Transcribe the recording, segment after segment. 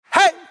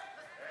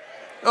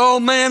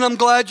Oh man, I'm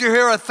glad you're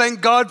here. I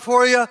thank God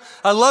for you.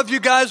 I love you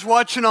guys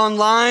watching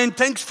online.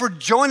 Thanks for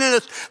joining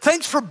us.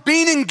 Thanks for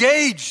being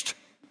engaged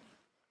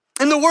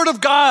in the Word of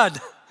God.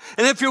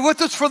 And if you're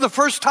with us for the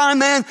first time,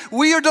 man,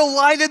 we are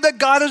delighted that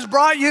God has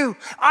brought you.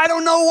 I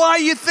don't know why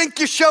you think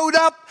you showed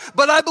up,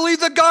 but I believe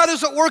that God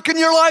is at work in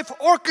your life,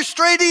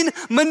 orchestrating,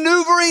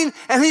 maneuvering,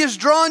 and He has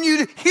drawn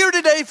you here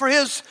today for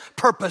His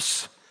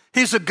purpose.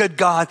 He's a good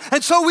God.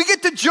 And so we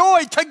get the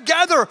joy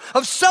together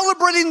of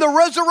celebrating the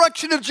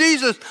resurrection of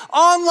Jesus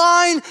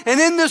online and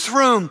in this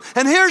room.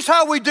 And here's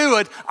how we do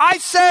it. I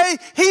say,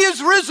 He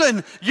is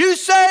risen. You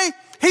say,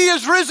 He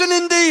is risen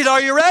indeed.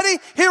 Are you ready?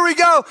 Here we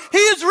go. He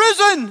is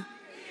risen.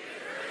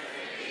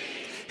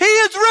 He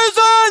is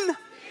risen.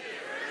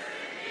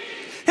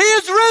 He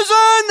is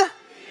risen.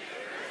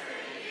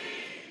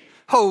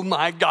 Oh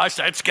my gosh,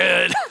 that's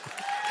good.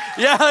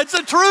 Yeah, it's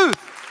the truth.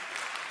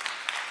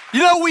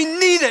 You know, we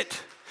need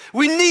it.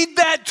 We need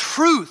that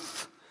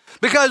truth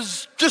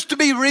because just to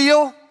be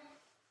real,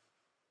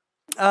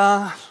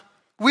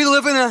 we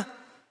live in a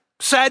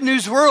sad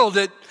news world.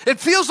 It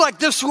feels like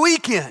this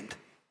weekend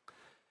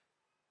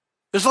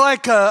is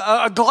like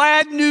a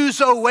glad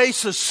news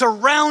oasis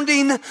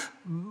surrounding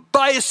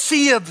by a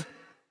sea of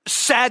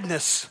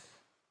sadness.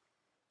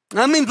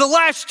 I mean, the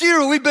last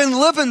year we've been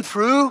living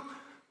through,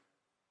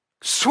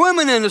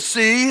 swimming in a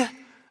sea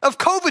of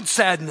COVID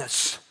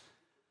sadness.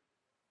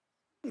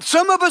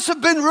 Some of us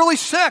have been really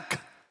sick.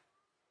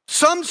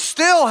 Some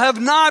still have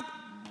not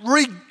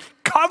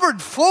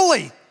recovered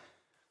fully.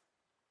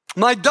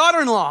 My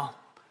daughter-in-law,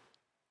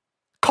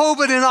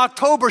 COVID in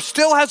October,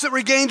 still hasn't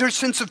regained her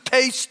sense of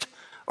taste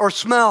or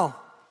smell.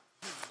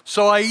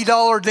 So I eat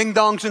all her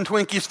ding-dongs and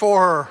Twinkies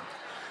for her.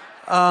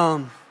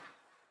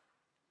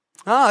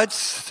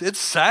 It's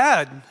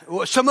sad.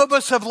 Some of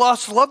us have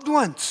lost loved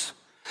ones.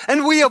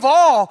 And we have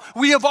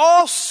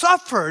all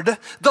suffered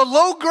the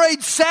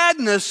low-grade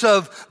sadness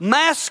of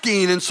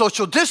masking and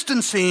social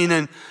distancing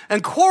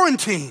and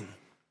quarantine.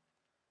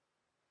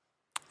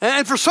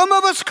 And for some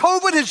of us,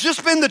 COVID has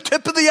just been the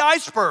tip of the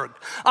iceberg.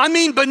 I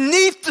mean,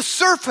 beneath the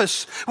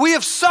surface, we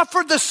have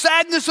suffered the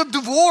sadness of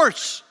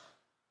divorce,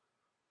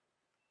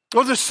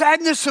 or the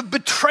sadness of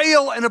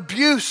betrayal and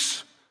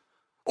abuse,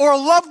 or a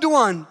loved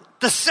one,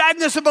 the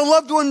sadness of a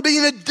loved one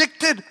being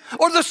addicted,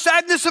 or the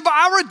sadness of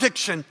our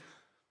addiction.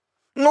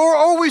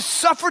 Or we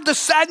suffered the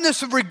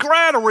sadness of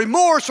regret or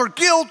remorse or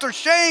guilt or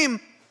shame.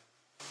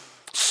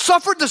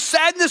 Suffered the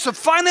sadness of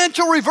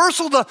financial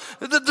reversal, the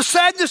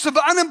sadness of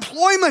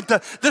unemployment,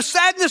 the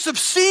sadness of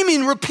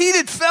seeming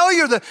repeated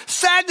failure, the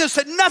sadness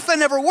that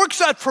nothing ever works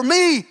out for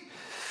me.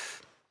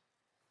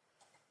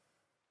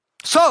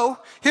 So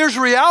here's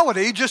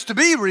reality, just to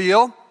be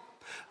real.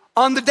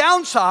 On the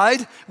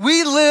downside,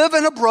 we live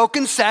in a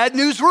broken, sad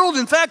news world.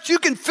 In fact, you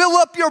can fill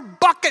up your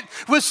bucket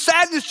with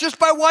sadness just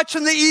by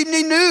watching the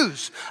evening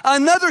news.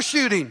 Another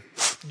shooting,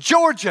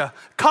 Georgia,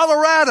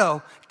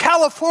 Colorado,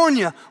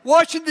 California,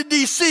 Washington,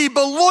 D.C.,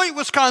 Beloit,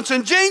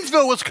 Wisconsin,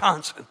 Janesville,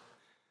 Wisconsin.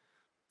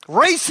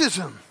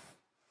 Racism,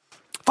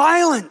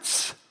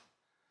 violence.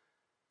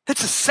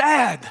 It's a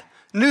sad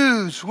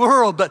news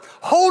world, but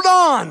hold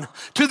on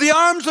to the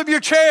arms of your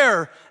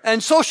chair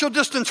and social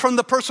distance from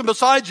the person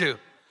beside you.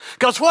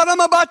 Because what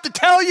I'm about to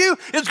tell you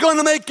is going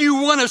to make you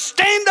want to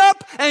stand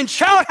up and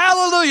shout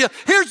hallelujah.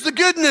 Here's the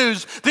good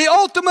news, the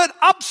ultimate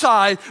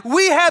upside.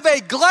 We have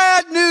a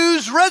glad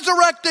news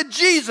resurrected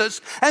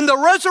Jesus, and the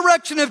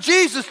resurrection of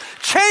Jesus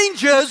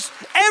changes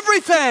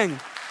everything.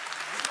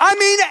 I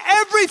mean,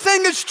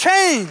 everything has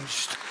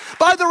changed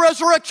by the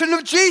resurrection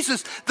of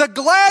Jesus. The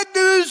glad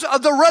news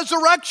of the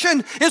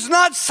resurrection is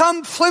not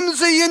some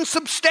flimsy,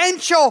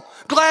 insubstantial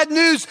glad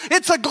news.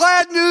 It's a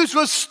glad news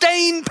with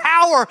staying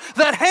power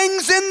that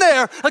hangs in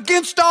there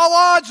against all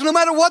odds, no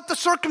matter what the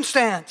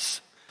circumstance.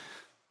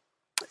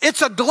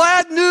 It's a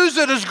glad news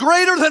that is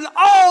greater than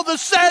all the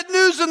sad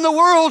news in the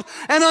world,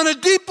 and on a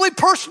deeply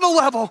personal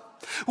level.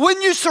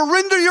 When you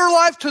surrender your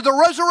life to the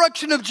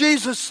resurrection of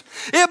Jesus,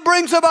 it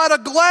brings about a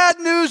glad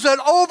news that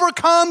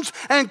overcomes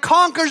and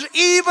conquers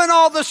even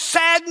all the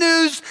sad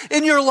news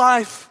in your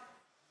life.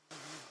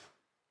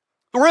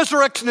 The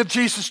resurrection of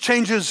Jesus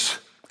changes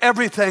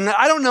everything.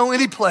 I don't know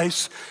any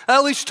place,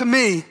 at least to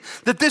me,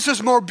 that this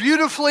is more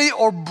beautifully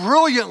or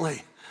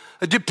brilliantly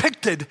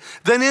depicted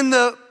than in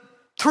the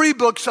 3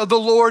 books of the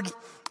Lord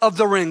of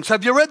the Rings.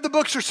 Have you read the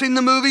books or seen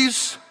the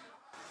movies?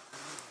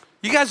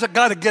 You guys have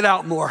got to get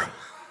out more.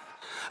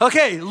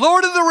 Okay,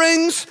 Lord of the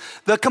Rings,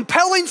 the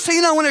compelling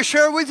scene I want to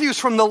share with you is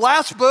from the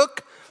last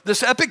book,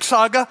 this epic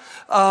saga,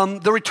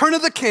 The Return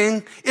of the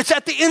King. It's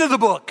at the end of the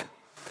book.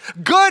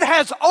 Good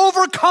has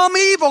overcome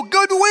evil.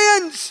 Good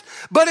wins,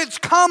 but it's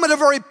come at a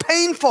very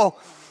painful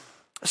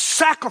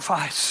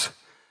sacrifice.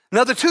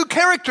 Now, the 2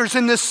 characters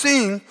in this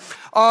scene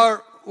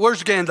are,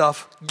 where's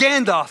Gandalf?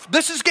 Gandalf.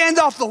 This is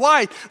Gandalf the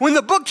White. When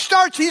the book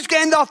starts, he's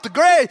Gandalf the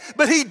Gray,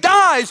 but he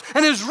dies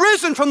and is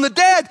risen from the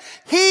dead.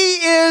 He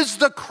is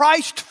the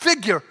Christ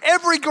figure.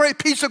 Every great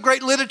piece of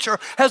great literature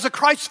has a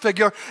Christ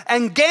figure,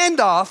 and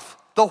Gandalf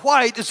the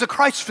White is the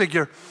Christ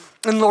figure.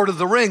 in Lord of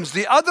the Rings.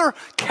 The other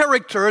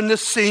character in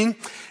this scene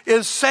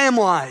is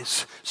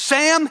Samwise.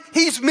 Sam,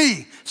 he's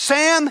me.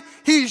 Sam,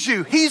 he's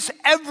you. He's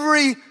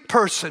every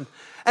person.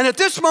 And at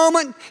this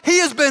moment, he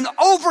has been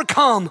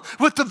overcome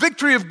with the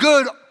victory of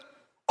good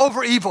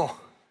over evil.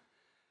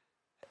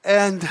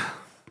 And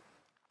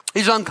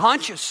he's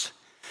unconscious.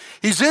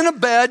 He's in a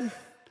bed,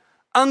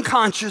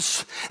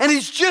 unconscious, and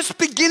he's just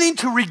beginning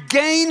to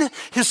regain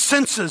his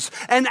senses.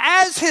 And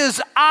as his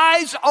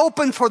eyes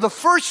open for the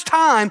first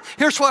time,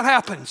 here's what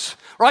happens.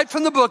 Right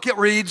from the book, it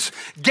reads,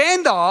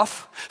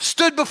 Gandalf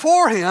stood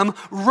before him,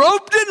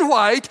 robed in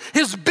white.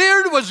 His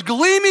beard was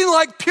gleaming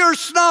like pure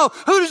snow.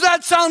 Who does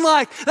that sound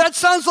like? That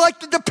sounds like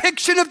the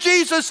depiction of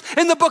Jesus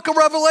in the book of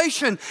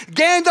Revelation.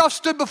 Gandalf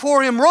stood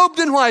before him, robed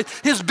in white.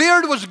 His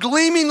beard was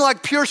gleaming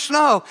like pure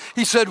snow.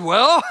 He said,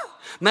 well,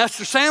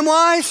 Master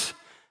Samwise,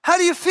 how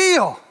do you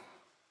feel?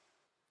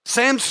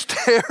 Sam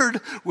stared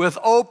with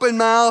open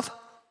mouth.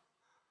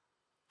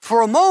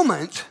 For a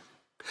moment,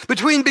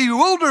 between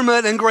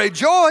bewilderment and great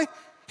joy,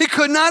 he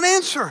could not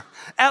answer.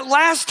 At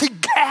last he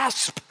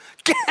gasped,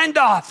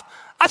 Gandalf,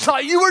 I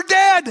thought you were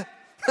dead.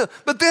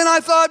 But then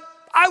I thought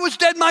I was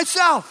dead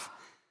myself.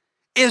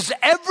 Is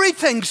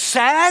everything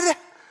sad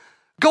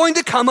going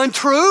to come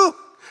untrue?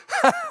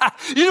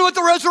 You know what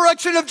the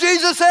resurrection of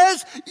Jesus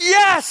says?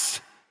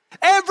 Yes.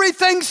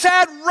 Everything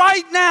sad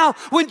right now.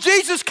 When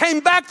Jesus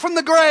came back from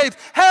the grave,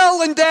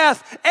 hell and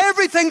death,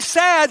 everything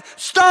sad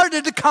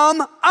started to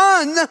come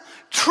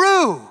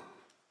untrue.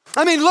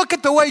 I mean, look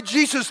at the way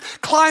Jesus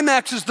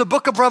climaxes the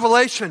book of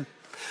Revelation.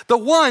 The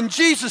one,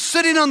 Jesus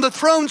sitting on the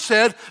throne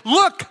said,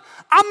 look,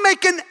 I'm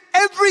making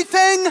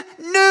everything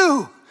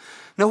new.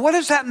 Now, what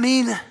does that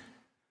mean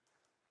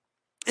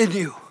in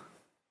you,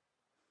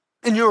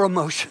 in your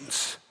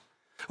emotions?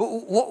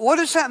 What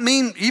does that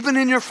mean even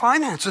in your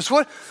finances?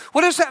 What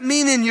does that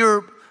mean in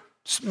your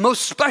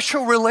most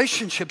special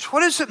relationships?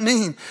 What does it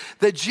mean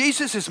that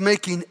Jesus is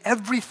making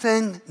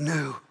everything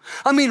new?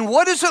 I mean,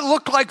 what does it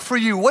look like for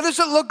you? What does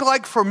it look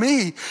like for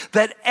me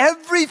that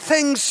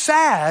everything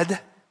sad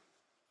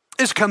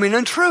is coming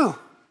untrue?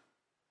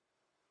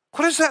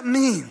 What does that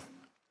mean?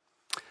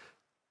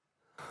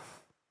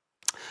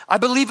 I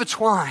believe it's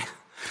why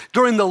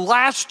during the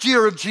last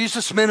year of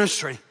Jesus'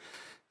 ministry,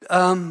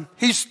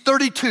 he's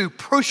 32,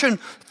 pushing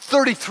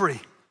 33.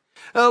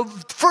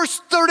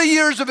 First 30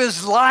 years of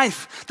his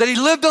life that he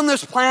lived on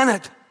this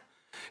planet,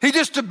 he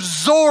just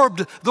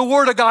absorbed the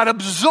Word of God,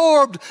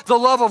 absorbed the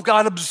love of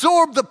God,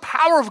 absorbed the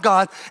power of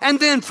God. And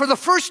then for the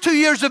first 2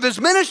 years of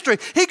his ministry,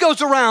 he goes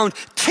around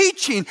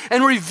teaching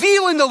and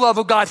revealing the love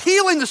of God,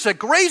 healing the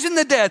sick, raising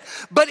the dead.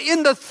 But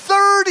in the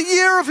third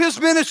year of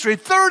his ministry,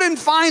 third and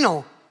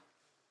final,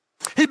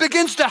 he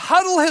begins to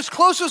huddle his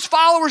closest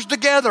followers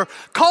together,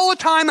 call a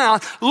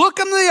timeout, look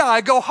them in the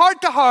eye, go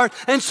heart to heart,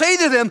 and say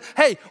to them,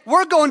 hey,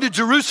 we're going to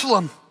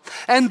Jerusalem.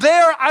 And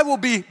there I will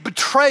be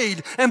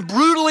betrayed and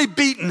brutally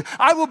beaten.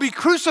 I will be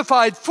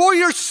crucified for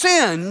your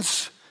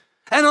sins.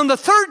 And on the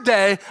third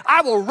day,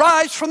 I will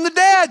rise from the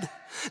dead.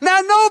 Now,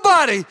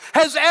 nobody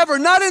has ever,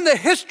 not in the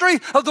history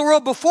of the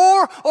world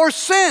before or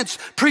since,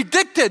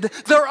 predicted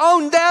their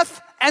own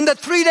death and that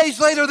 3 days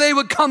later they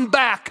would come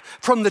back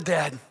from the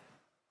dead.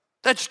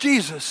 That's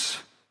Jesus.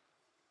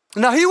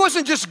 Now, he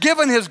wasn't just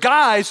giving his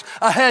guys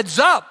a heads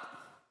up.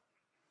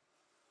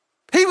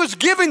 He was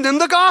giving them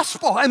the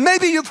gospel. And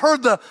maybe you've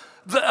heard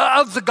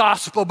of the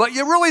gospel, but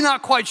you're really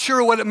not quite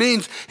sure what it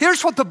means.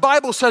 Here's what the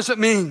Bible says it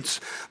means.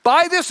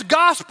 By this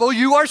gospel,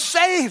 you are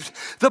saved.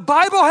 The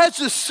Bible has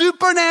the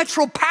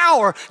supernatural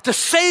power to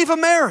save a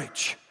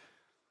marriage,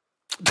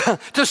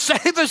 to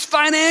save us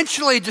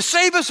financially, to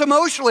save us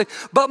emotionally,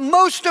 but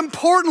most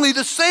importantly,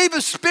 to save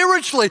us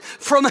spiritually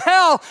from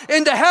hell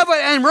into heaven,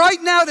 and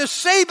right now to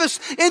save us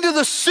into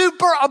the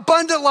super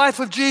abundant life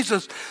of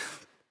Jesus.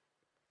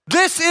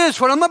 This is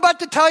what I'm about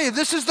to tell you.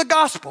 This is the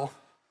gospel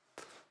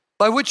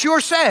by which you are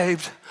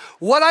saved.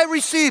 What I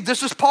received,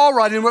 this is Paul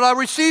writing, what I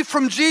received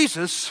from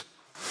Jesus,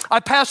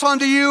 I pass on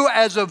to you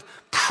as of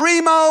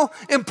primo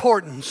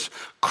importance.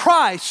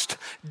 Christ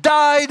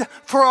died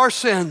for our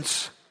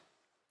sins.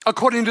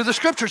 According to the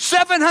scriptures,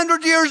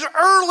 700 years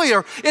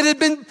earlier, it had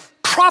been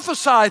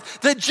prophesied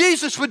that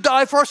Jesus would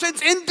die for our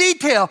sins in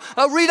detail.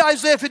 Read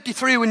Isaiah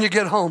 53 when you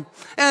get home,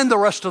 and the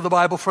rest of the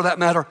Bible for that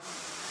matter.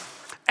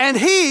 And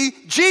he,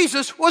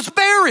 Jesus, was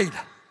buried,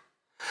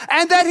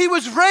 and that he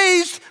was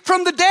raised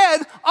from the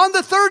dead on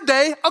the third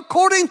day,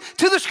 according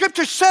to the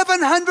scriptures.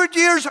 700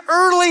 years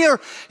earlier,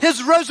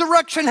 his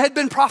resurrection had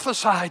been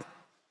prophesied.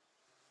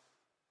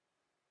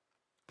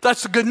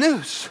 That's the good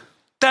news.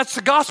 That's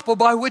the gospel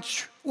by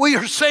which we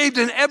are saved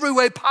in every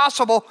way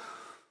possible.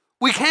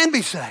 We can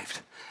be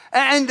saved.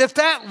 And if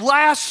that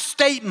last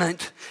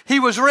statement, he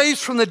was raised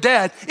from the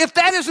dead, if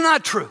that is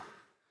not true,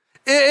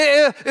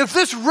 if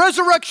this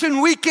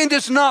resurrection weekend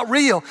is not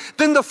real,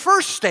 then the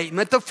first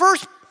statement, the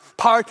first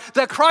part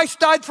that Christ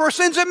died for our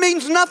sins, it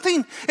means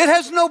nothing. It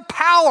has no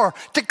power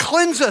to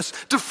cleanse us,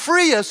 to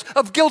free us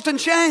of guilt and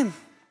shame.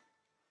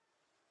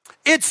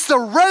 It's the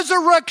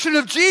resurrection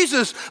of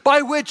Jesus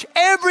by which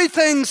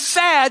everything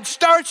sad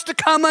starts to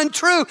come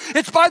untrue.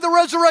 It's by the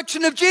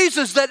resurrection of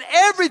Jesus that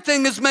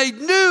everything is made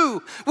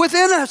new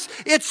within us.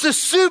 It's the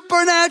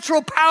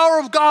supernatural power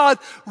of God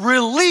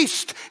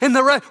released in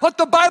what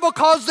the Bible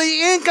calls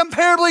the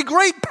incomparably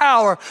great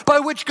power by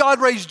which God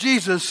raised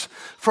Jesus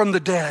from the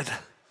dead.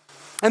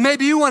 And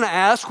maybe you want to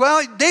ask,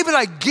 well, David,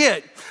 I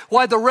get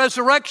why the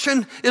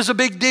resurrection is a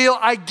big deal.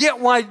 I get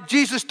why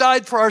Jesus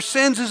died for our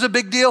sins is a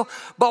big deal.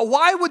 But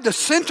why would the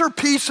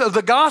centerpiece of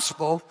the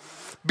gospel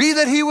be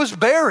that he was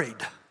buried?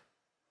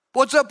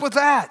 What's up with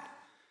that?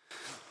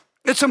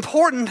 It's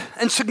important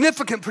and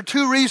significant for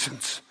two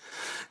reasons.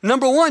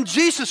 Number one,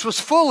 Jesus was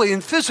fully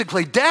and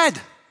physically dead.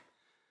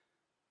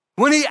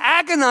 When he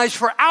agonized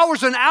for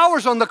hours and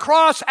hours on the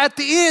cross, at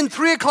the end,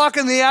 3 o'clock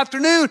in the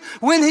afternoon,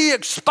 when he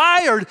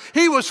expired,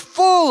 he was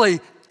fully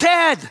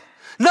dead.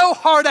 No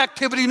heart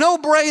activity, no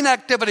brain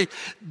activity.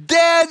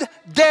 Dead,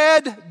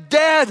 dead,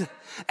 dead.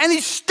 And he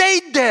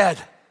stayed dead.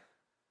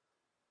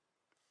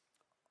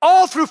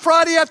 All through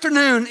Friday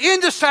afternoon,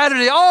 into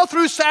Saturday, all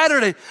through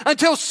Saturday,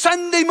 until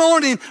Sunday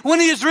morning when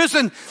he is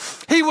risen.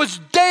 He was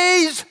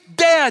days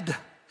dead.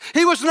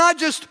 He was not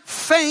just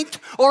faint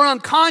or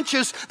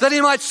unconscious that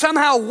he might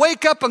somehow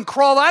wake up and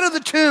crawl out of the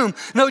tomb.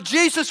 No,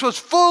 Jesus was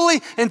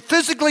fully and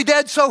physically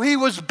dead, so he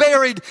was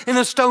buried in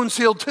a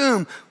stone-sealed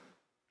tomb.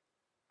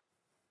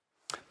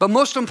 But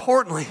most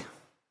importantly,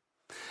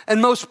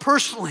 and most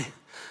personally,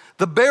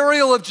 the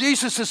burial of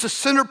Jesus is the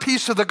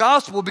centerpiece of the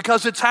gospel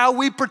because it's how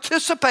we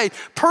participate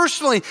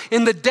personally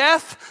in the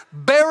death,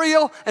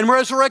 burial, and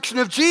resurrection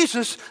of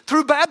Jesus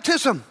through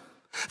baptism.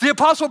 The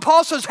Apostle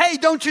Paul says, hey,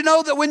 don't you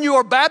know that when you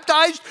are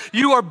baptized,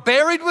 you are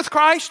buried with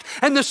Christ?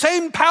 And the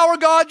same power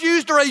God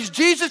used to raise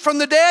Jesus from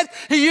the dead,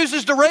 he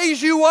uses to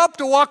raise you up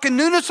to walk in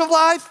newness of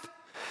life.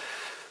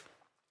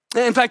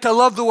 In fact, I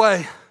love the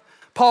way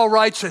Paul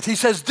writes it. He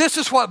says, this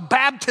is what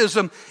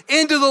baptism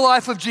into the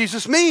life of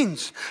Jesus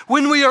means.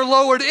 When we are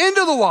lowered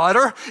into the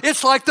water,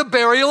 it's like the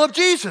burial of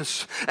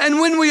Jesus. And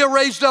when we are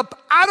raised up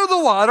out of the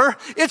water,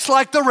 it's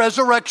like the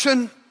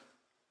resurrection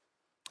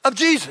of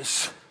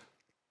Jesus.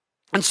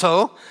 And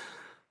so,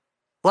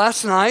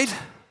 last night,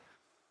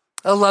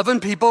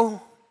 11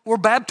 people were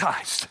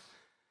baptized.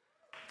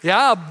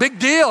 Yeah, big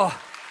deal.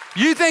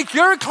 You think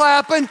you're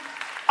clapping,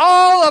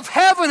 all of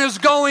heaven is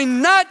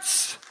going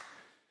nuts.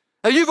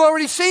 Now, you've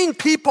already seen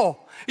people.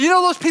 You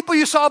know those people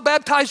you saw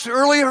baptized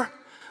earlier?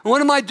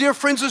 One of my dear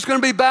friends is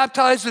going to be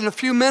baptized in a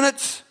few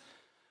minutes.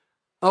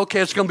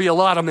 Okay, it's going to be a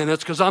lot of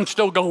minutes because I'm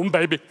still going,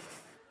 baby.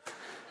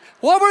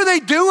 What were they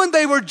doing?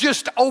 They were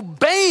just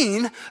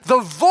obeying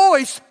the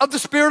voice of the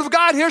Spirit of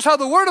God. Here's how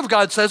the Word of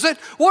God says it.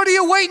 What are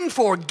you waiting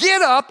for?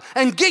 Get up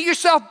and get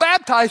yourself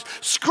baptized,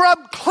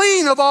 scrub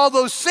clean of all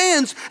those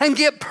sins, and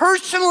get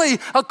personally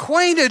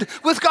acquainted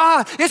with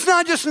God. It's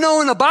not just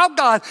knowing about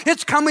God.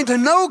 It's coming to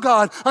know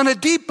God on a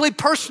deeply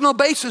personal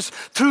basis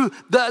through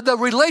the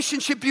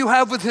relationship you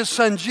have with His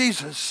Son,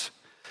 Jesus.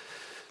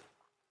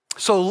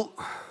 So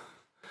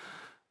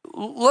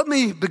let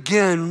me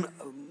begin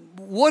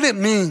what it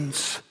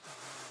means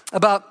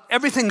about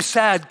everything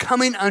sad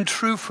coming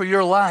untrue for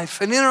your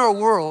life and in our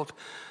world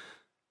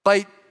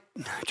by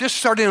just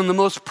starting on the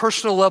most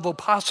personal level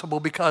possible,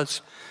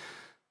 because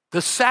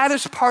the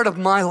saddest part of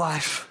my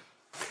life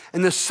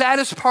and the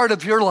saddest part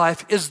of your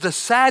life is the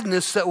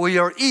sadness that we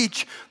are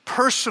each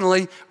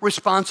personally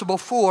responsible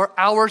for,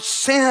 our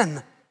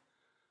sin.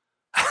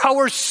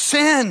 Our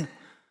sin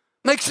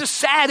makes us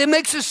sad. It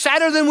makes us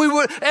sadder than we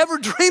would ever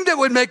dreamed it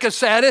would make us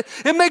sad.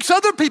 It makes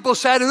other people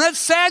sad. And that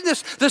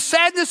sadness, the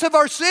sadness of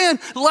our sin,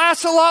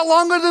 lasts a lot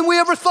longer than we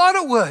ever thought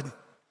it would.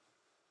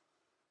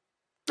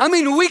 I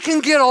mean, we can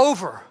get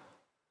over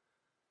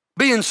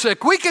being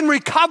sick. We can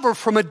recover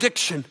from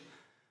addiction.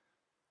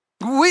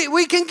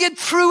 We can get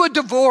through a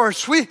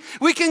divorce. We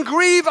can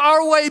grieve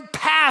our way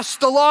past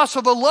the loss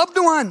of a loved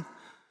one.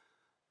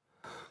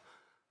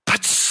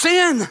 But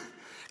sin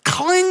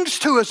clings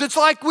to us. It's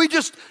like we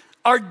just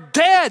are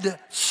dead,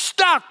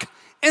 stuck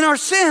in our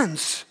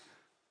sins.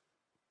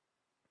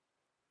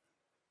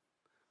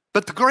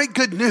 But the great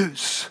good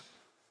news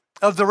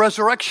of the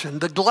resurrection,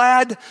 the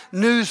glad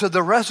news of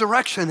the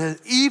resurrection,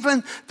 is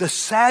even the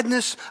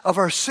sadness of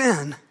our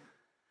sin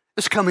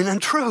is coming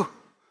untrue.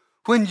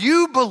 When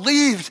you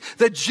believed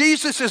that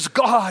Jesus is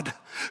God,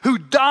 who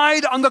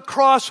died on the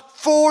cross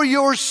for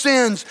your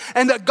sins,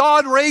 and that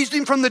God raised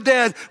him from the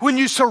dead, when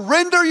you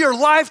surrender your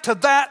life to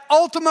that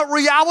ultimate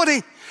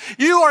reality,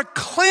 you are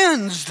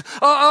cleansed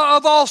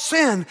of all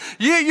sin.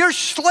 Your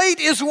slate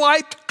is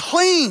wiped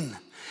clean.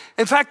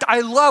 In fact,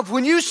 I love,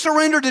 when you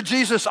surrender to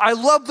Jesus, I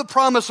love the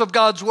promise of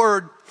God's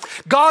word.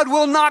 God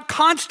will not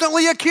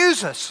constantly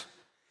accuse us.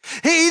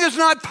 He does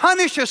not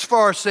punish us for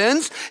our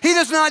sins. He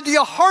does not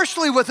deal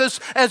harshly with us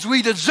as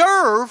we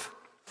deserve.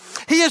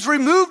 He has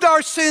removed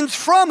our sins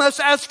from us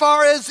as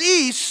far as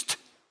east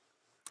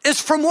is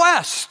from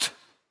west.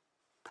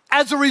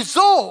 As a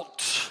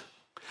result,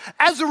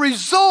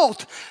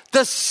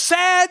 the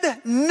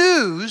sad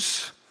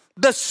news,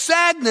 the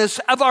sadness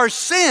of our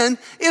sin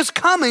is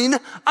coming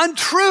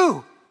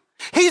untrue.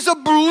 He's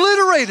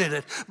obliterated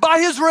it by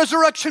his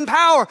resurrection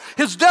power.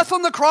 His death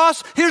on the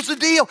cross, here's the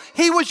deal.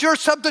 He was your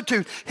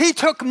substitute. He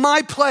took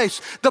my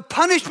place. The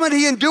punishment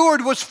he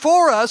endured was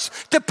for us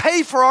to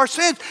pay for our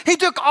sins. He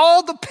took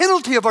all the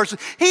penalty of our sin.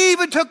 He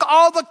even took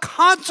all the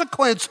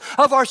consequence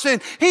of our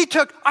sin.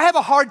 I have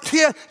a hard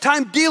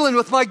time dealing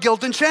with my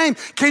guilt and shame.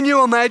 Can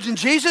you imagine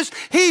Jesus?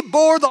 He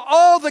bore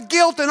all the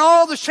guilt and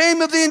all the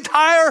shame of the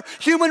entire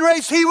human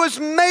race. He was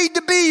made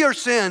to be your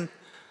sin,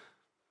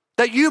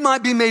 that you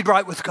might be made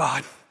right with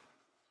God.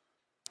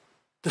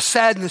 The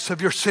sadness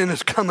of your sin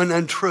is coming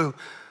untrue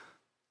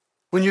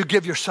when you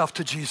give yourself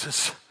to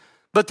Jesus.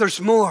 But there's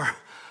more.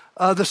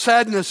 The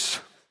sadness,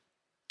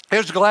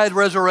 here's glad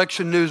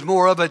resurrection news,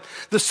 more of it.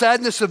 The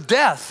sadness of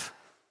death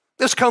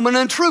is coming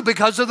untrue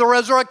because of the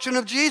resurrection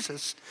of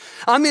Jesus.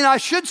 I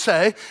should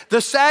say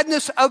the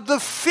sadness of the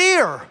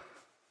fear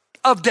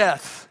of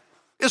death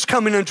is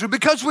coming untrue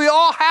because we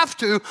all have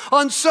to,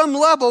 on some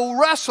level,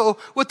 wrestle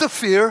with the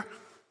fear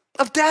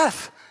of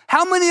death.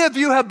 How many of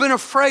you have been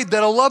afraid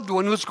that a loved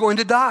one was going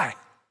to die?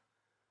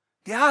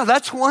 Yeah,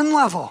 that's one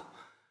level.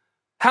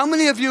 How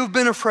many of you have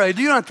been afraid?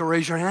 You don't have to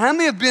raise your hand. How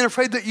many have been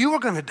afraid that you were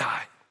going to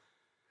die?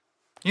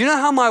 You know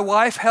how my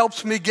wife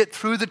helps me get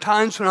through the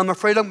times when I'm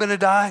afraid I'm going to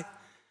die?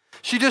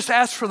 She just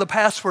asks for the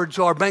passwords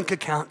to our bank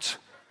accounts.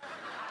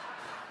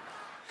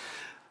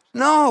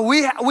 No,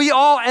 we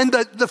all, and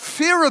the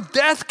fear of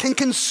death can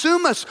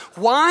consume us.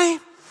 Why?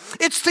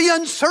 It's the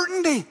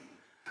uncertainty.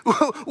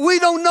 We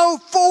don't know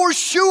for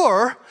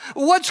sure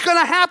what's going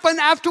to happen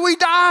after we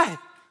die.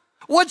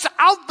 What's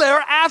out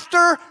there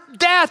after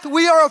death?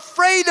 We are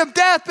afraid of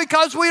death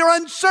because we are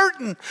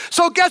uncertain.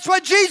 So guess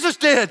what Jesus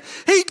did?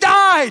 He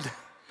died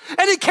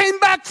and he came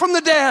back from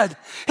the dead.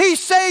 He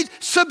stayed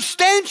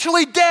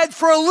substantially dead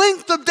for a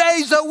length of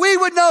days that we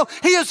would know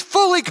he has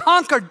fully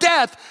conquered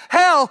death,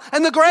 hell,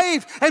 and the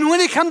grave. And when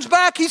he comes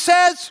back, he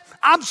says,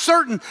 I'm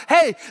certain,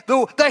 hey,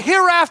 the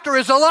hereafter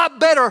is a lot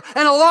better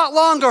and a lot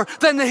longer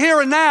than the here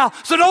and now.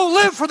 So don't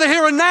live for the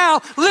here and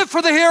now, live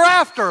for the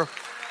hereafter.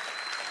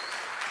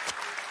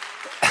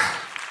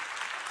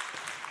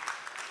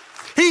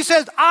 He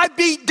says, I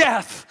beat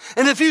death.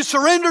 And if you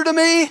surrender to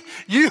me,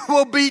 you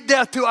will beat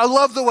death too. I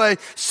love the way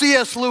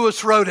C.S.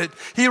 Lewis wrote it.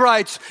 He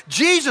writes,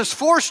 Jesus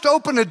forced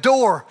open a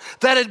door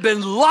that had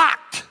been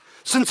locked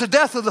since the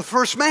death of the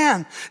first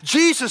man.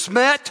 Jesus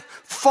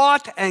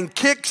fought and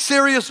kicked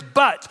serious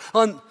butt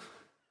on.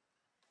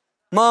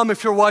 Mom,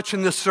 if you're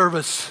watching this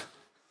service,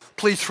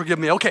 please forgive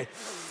me. Okay.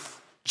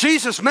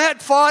 Jesus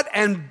fought,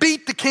 and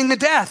beat the king of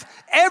death.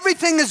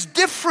 Everything is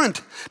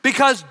different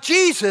because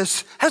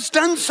Jesus has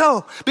done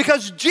so.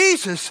 Because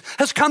Jesus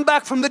has come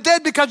back from the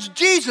dead. Because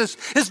Jesus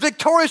is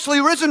victoriously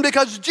risen.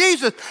 Because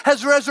Jesus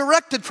has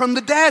resurrected from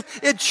the dead.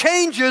 It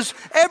changes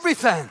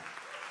everything.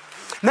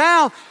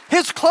 Now,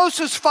 his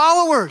closest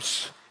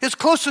followers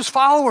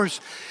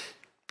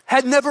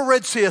had never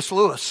read C.S.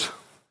 Lewis.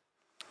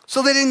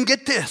 So they didn't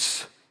get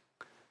this.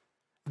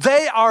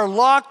 They are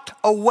locked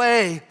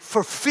away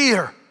for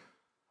fear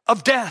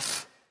of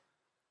death.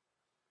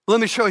 Let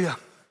me show you.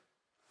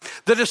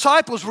 The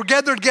disciples were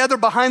gathered together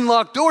behind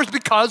locked doors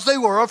because they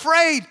were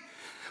afraid.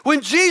 When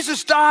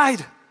Jesus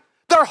died,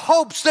 their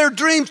hopes, their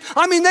dreams,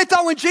 they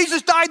thought when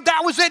Jesus died,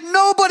 that was it.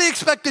 Nobody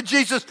expected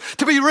Jesus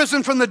to be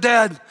risen from the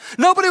dead.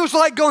 Nobody was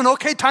like going,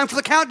 okay, time for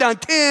the countdown.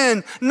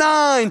 10,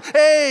 9,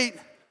 8.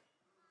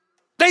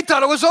 They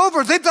thought it was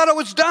over. They thought it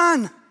was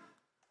done.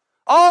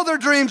 All their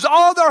dreams,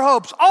 all their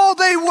hopes, all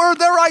they were,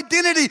 their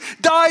identity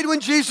died when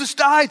Jesus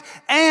died,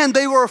 and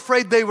they were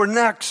afraid they were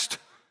next.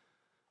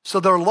 So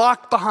they're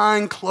locked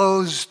behind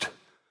closed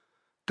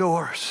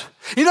doors.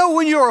 You know,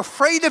 when you're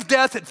afraid of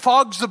death, it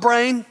fogs the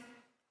brain.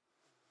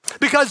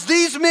 Because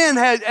these men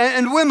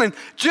and women,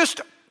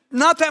 just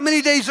not that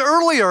many days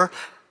earlier,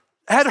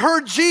 had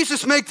heard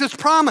Jesus make this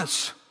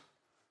promise.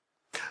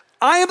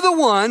 I am the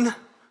one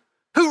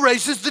who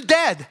raises the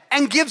dead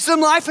and gives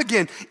them life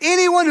again.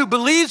 Anyone who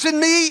believes in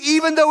me,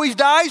 even though he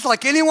dies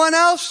like anyone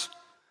else,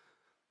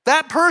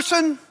 that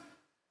person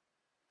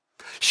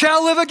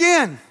shall live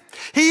again.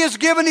 He is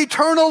given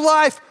eternal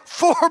life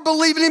for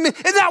believing in me.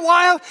 Isn't that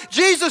wild?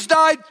 Jesus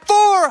died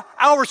for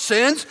our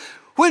sins.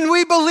 When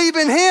we believe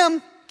in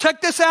him, check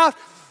this out,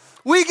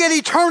 we get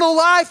eternal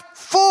life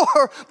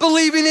for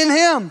believing in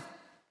him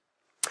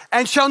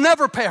and shall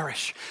never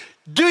perish.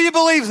 Do you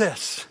believe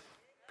this?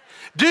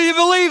 Do you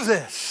believe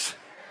this?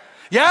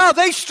 Yeah,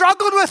 they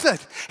struggled with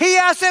it. He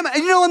asked them, and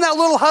in that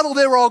little huddle,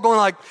 they were all going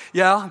like,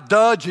 yeah,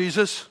 duh,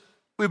 Jesus,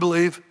 we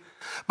believe.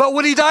 But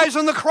when he dies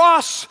on the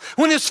cross,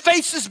 when his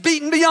face is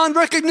beaten beyond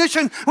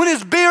recognition, when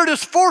his beard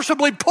is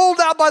forcibly pulled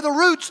out by the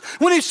roots,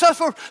 when he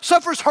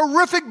suffers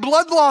horrific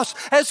blood loss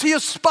as he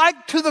is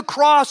spiked to the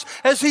cross,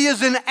 as he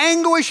is in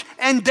anguish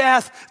and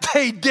death,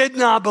 they did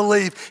not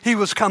believe he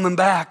was coming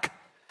back.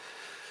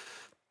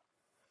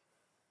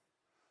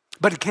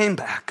 But he came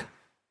back.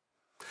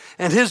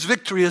 And his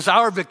victory is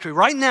our victory.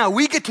 Right now,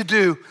 we get to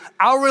do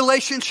our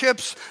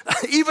relationships,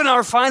 even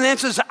our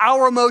finances,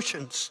 our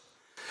emotions.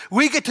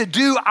 We get to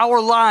do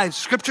our lives,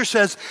 Scripture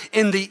says,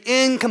 in the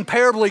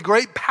incomparably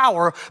great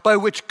power by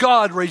which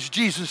God raised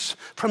Jesus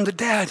from the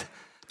dead.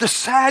 The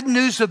sad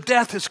news of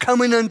death is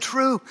coming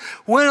untrue.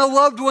 When a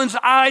loved one's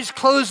eyes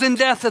close in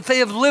death, that they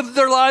have lived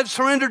their lives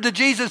surrendered to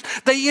Jesus,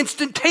 they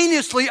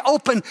instantaneously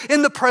open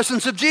in the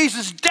presence of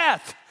Jesus.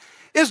 Death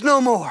is no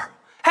more,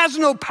 has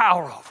no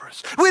power over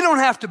us. We don't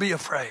have to be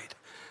afraid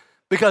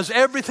because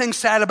everything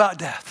sad about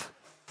death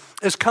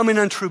is coming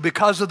untrue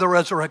because of the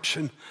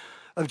resurrection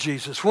of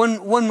Jesus.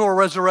 One more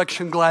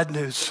resurrection glad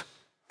news.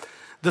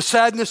 The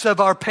sadness of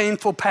our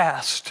painful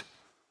past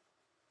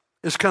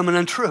is coming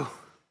untrue.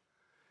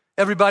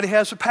 Everybody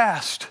has a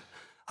past.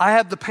 I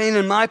have the pain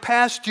in my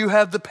past. You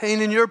have the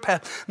pain in your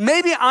past.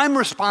 Maybe I'm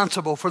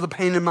responsible for the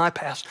pain in my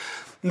past.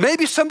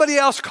 Maybe somebody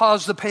else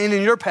caused the pain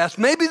in your past.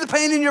 Maybe the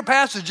pain in your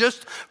past is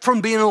just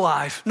from being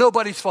alive.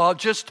 Nobody's fault,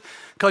 just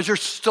because you're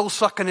still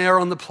sucking air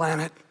on the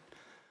planet.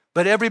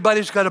 But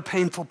everybody's got a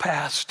painful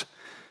past.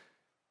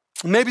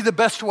 Maybe the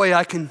best way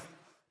I can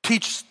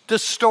teach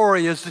this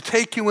story is to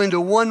take you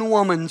into one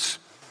woman's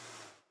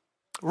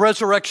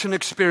resurrection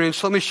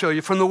experience. Let me show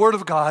you from the Word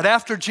of God.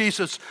 After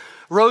Jesus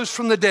rose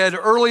from the dead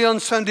early on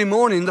Sunday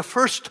morning, the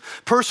first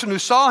person who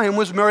saw him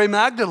was Mary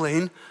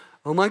Magdalene.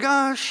 Oh my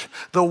gosh,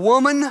 the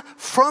woman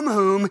from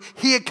whom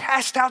he had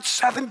cast out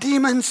 7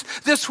 demons.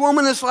 This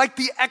woman is like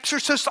the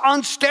exorcist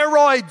on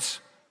steroids.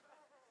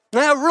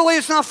 Now, really,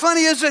 it's not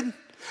funny, is it?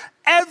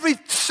 Every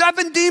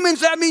 7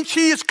 demons, that means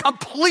she is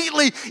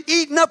completely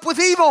eaten up with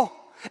evil.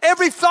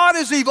 Every thought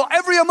is evil.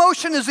 Every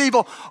emotion is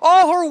evil.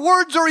 All her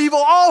words are evil.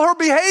 All her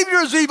behavior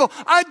is evil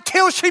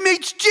until she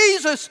meets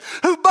Jesus,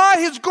 who by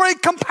his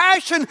great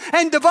compassion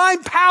and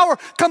divine power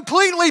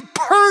completely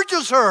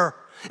purges her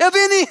of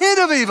any hint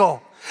of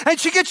evil. And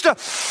she gets to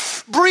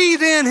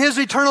breathe in his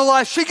eternal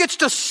life. She gets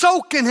to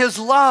soak in his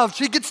love.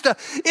 She gets to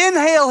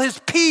inhale his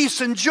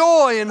peace and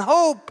joy and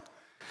hope.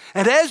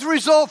 And as a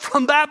result,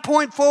 from that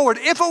point forward,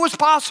 if it was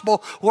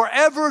possible,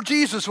 wherever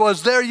Jesus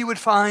was, there you would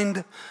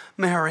find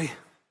Mary.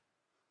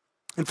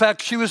 In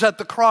fact, she was at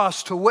the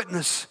cross to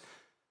witness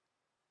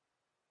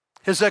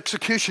his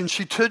execution.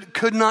 She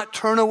could not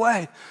turn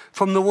away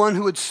from the one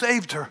who had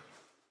saved her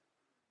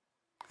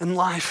in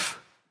life.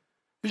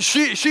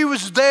 She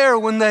was there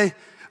when they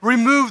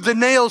removed the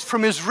nails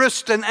from his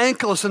wrists and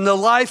ankles and the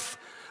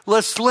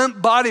lifeless, limp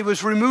body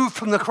was removed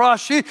from the cross.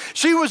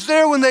 She was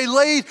there when they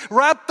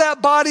wrapped that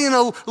body in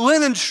a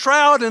linen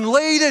shroud and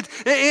laid it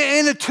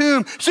in a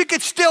tomb. She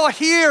could still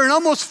hear and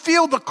almost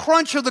feel the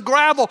crunch of the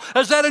gravel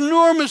as that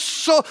enormous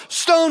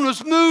stone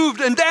was moved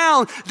and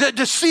down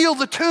to seal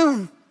the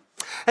tomb.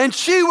 And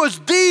she was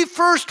the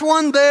first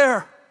one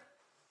there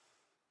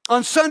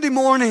on Sunday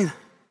morning.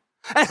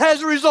 And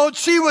as a result,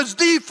 she was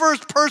the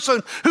first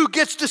person who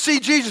gets to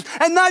see Jesus.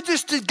 And not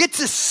just to get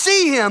to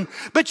see him,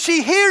 but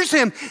she hears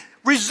him.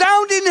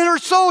 Resounding in her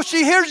soul,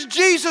 she hears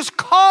Jesus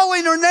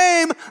calling her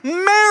name,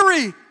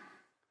 Mary.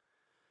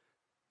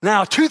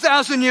 Now,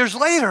 2,000 years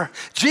later,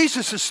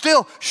 Jesus is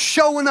still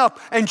showing up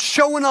and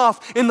showing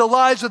off in the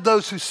lives of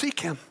those who seek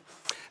him.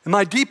 And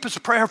my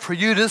deepest prayer for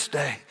you this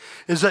day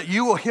is that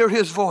you will hear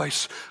his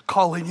voice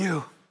calling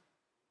you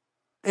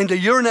into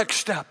your next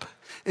step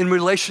in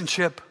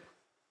relationship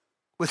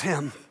with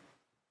him.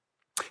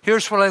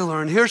 Here's what I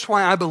learned. Here's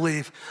why I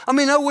believe.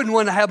 I wouldn't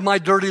want to have my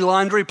dirty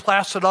laundry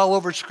plastered all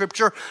over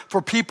Scripture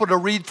for people to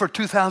read for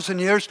 2,000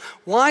 years.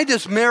 Why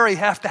does Mary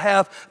have to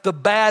have the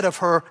bad of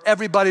her,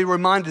 everybody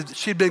reminded that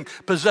she'd been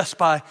possessed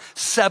by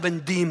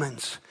 7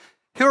 demons?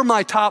 Here are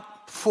my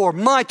top 4,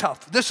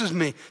 this is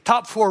me,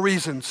 top 4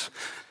 reasons.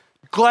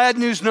 Glad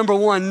news number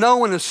 1, no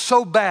one is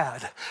so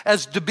bad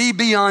as to be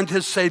beyond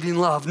his saving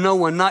love. No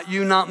one, not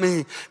you, not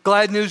me.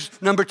 Glad news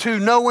number 2,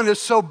 no one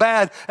is so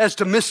bad as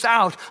to miss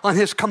out on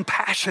his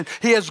compassion.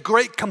 He has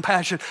great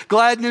compassion.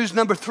 Glad news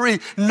number 3,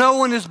 no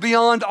one is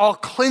beyond all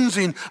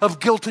cleansing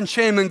of guilt and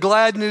shame. And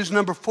glad news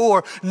number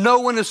 4, no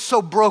one is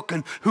so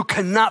broken who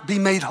cannot be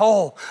made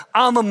whole.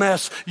 I'm a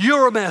mess.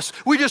 You're a mess.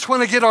 We just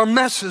want to get our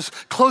messes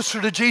closer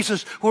to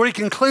Jesus where he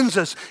can cleanse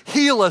us,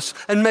 heal us,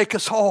 and make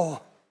us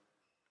whole.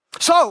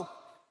 So,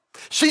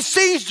 she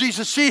sees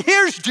Jesus. She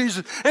hears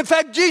Jesus. In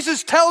fact,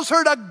 Jesus tells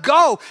her to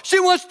go. She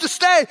wants to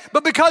stay,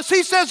 but because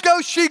he says go,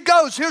 she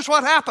goes. Here's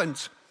what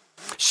happens.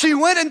 She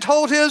went and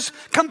told his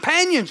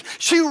companions.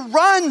 She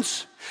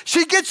runs.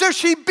 She gets there.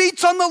 She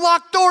beats on the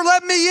locked door.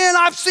 Let me in.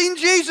 I've seen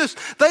Jesus.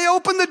 They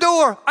open the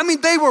door.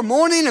 They were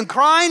mourning and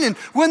crying. And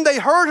when they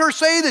heard her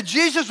say that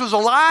Jesus was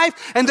alive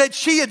and that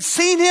she had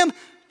seen him,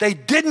 they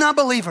did not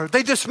believe her.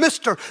 They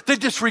dismissed her. They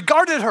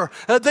disregarded her.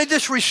 They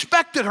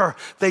disrespected her.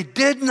 They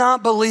did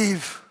not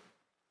believe.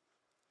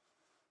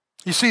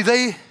 You see,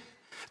 they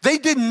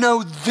didn't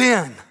know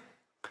then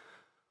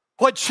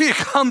what she had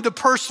come to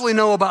personally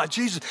know about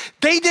Jesus.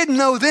 They didn't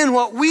know then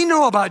what we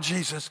know about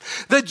Jesus,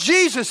 that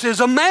Jesus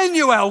is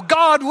Emmanuel,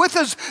 God with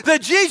us,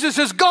 that Jesus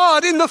is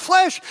God in the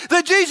flesh,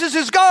 that Jesus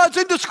is God's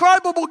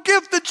indescribable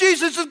gift, that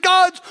Jesus is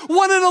God's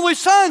one and only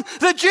Son,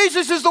 that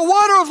Jesus is the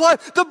water of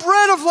life, the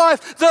bread of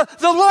life, the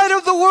light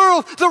of the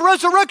world, the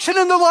resurrection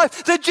and the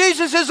life, that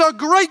Jesus is our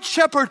great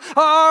shepherd,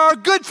 our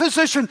good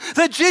physician,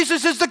 that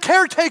Jesus is the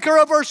caretaker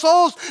of our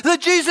souls,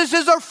 that Jesus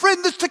is our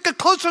friend that's sticking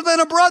closer than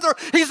a brother.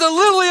 He's the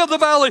lily of the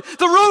valley,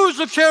 the rose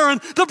of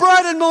Sharon, the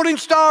bright and morning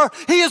star.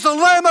 He is the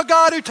Lamb of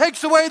God who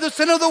takes away the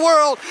sin of the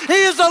world. He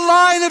is the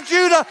Lion of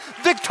Judah,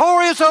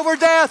 victorious over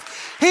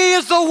death. He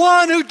is the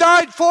one who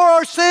died for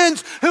our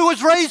sins, who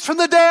was raised from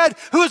the dead,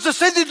 who has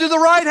ascended to the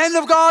right hand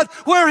of God,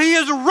 where he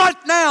is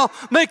right now,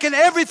 making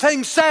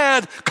everything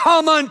sad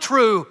come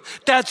untrue.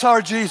 That's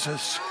our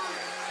Jesus.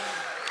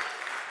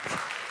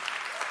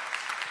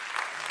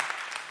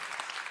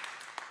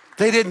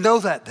 They didn't know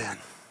that then.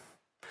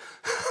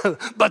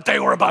 But they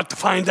were about to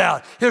find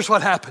out. Here's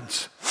what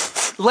happens.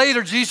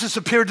 Later, Jesus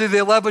appeared to the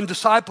 11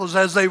 disciples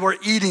as they were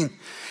eating.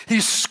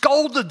 He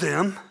scolded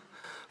them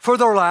for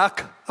their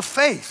lack of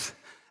faith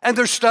and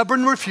their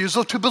stubborn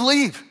refusal to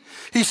believe.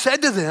 He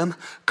said to them,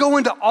 go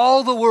into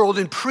all the world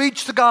and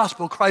preach the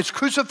gospel, Christ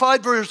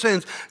crucified for your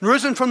sins and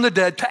risen from the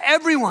dead, to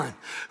everyone.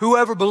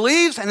 Whoever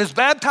believes and is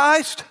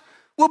baptized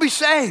will be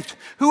saved.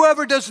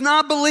 Whoever does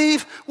not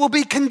believe will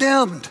be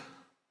condemned.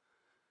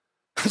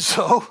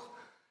 So,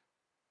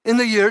 in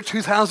the year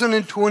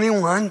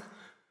 2021, a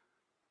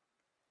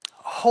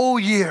whole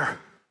year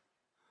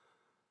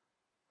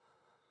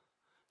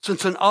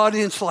since an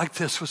audience like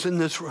this was in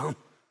this room,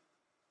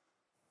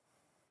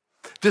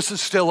 this is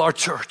still our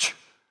church.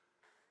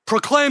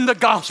 Proclaim the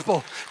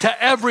gospel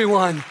to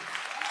everyone.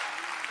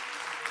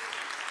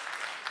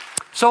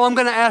 So I'm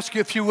going to ask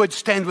you if you would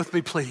stand with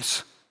me,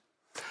 please.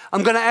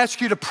 I'm going to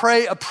ask you to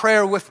pray a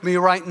prayer with me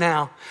right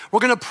now. We're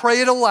going to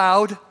pray it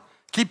aloud.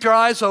 Keep your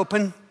eyes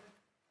open.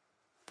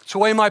 It's the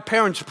way my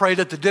parents prayed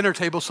at the dinner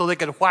table so they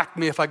could whack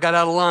me if I got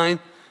out of line.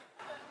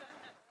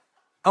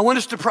 I want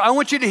us to pray. I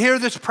want you to hear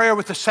this prayer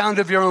with the sound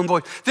of your own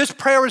voice. This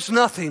prayer is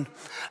nothing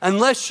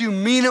unless you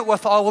mean it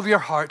with all of your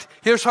heart.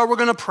 Here's how we're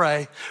going to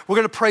pray. We're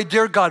going to pray,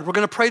 dear God. We're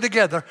going to pray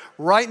together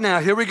right now.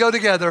 Here we go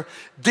together.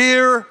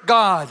 Dear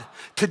God,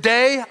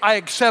 today I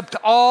accept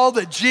all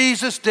that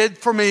Jesus did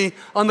for me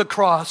on the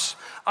cross.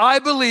 I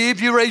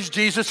believe you raised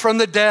Jesus from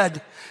the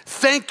dead.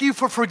 Thank you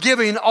for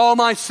forgiving all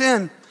my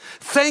sin.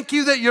 Thank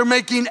you that you're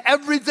making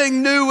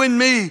everything new in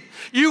me.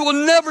 You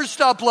will never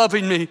stop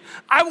loving me.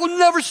 I will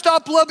never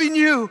stop loving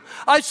you.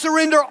 I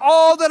surrender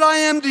all that I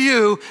am to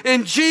you.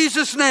 In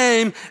Jesus'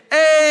 name,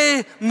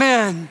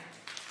 amen.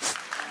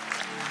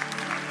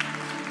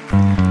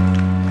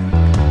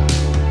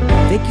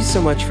 Thank you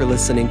so much for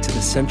listening to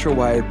the Central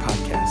Wired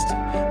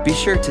podcast. Be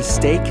sure to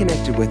stay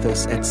connected with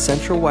us at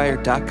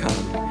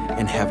centralwired.com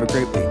and have a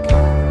great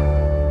week.